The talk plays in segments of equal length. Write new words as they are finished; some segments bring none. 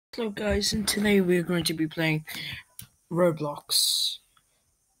Hello guys, and today we're going to be playing Roblox.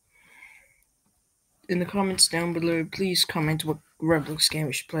 In the comments down below, please comment what Roblox game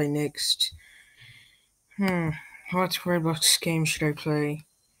we should play next. What Roblox game should I play?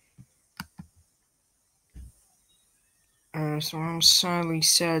 So I'm sadly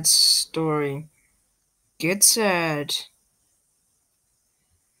sad story. Get sad.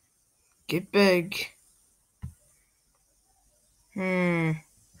 Get big.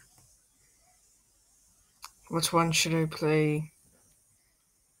 What one should I play?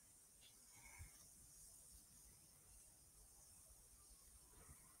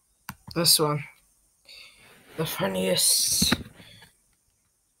 This one. The funniest.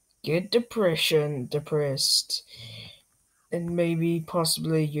 Get depressed. And maybe,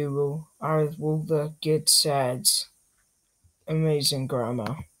 possibly you will. I will get sad. Amazing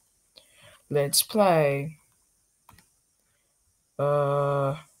grammar. Let's play.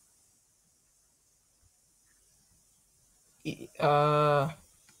 Uh,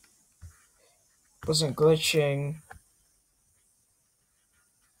 wasn't glitching.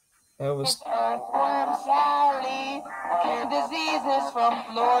 That was. It's Earthworm Sally, cure diseases from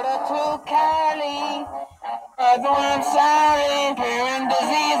Florida to Cali. Earthworm Sally, curing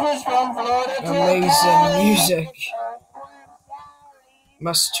diseases from Florida to Cali. Amazing music.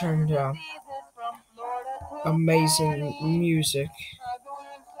 Must turn down. Amazing music.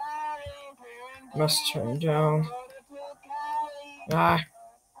 Must turn down.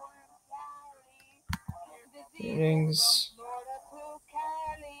 Settings.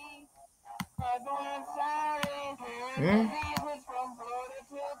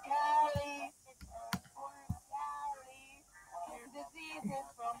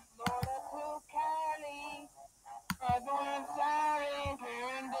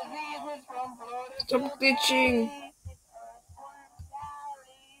 Stop glitching.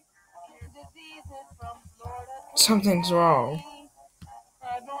 Something's wrong.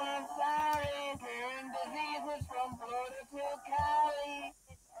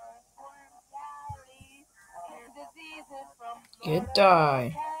 Get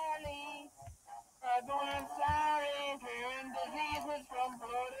die.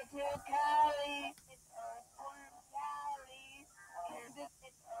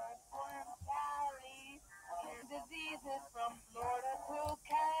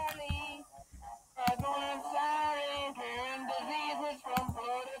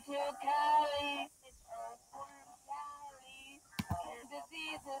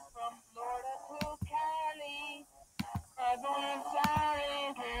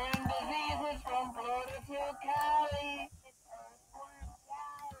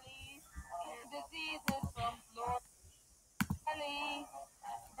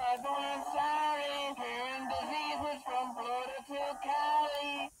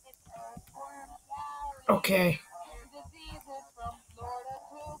 Okay.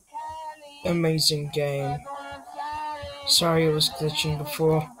 Amazing game. Sorry it was glitching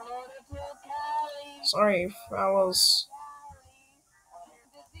before. Sorry, fellas.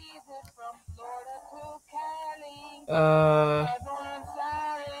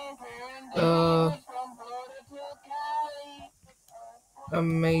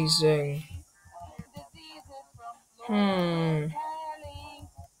 Amazing.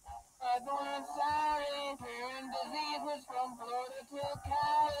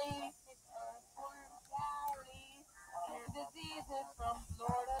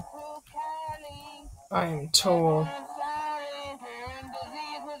 I am tall.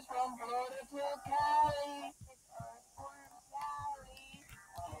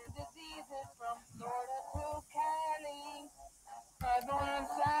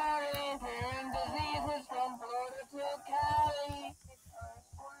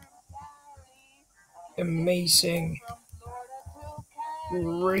 Amazing.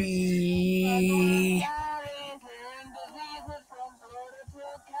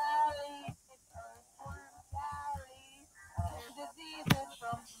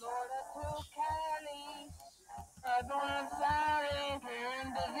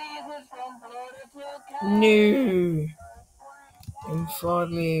 New. And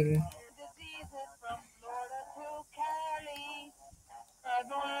falling.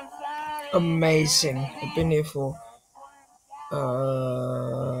 Amazing. I've been here for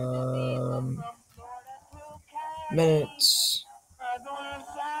minutes.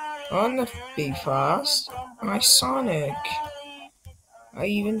 I wanna be fast. I Sonic. I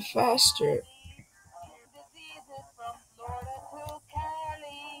even faster.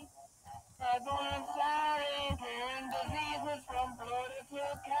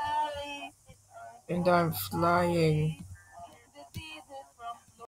 And I'm flying.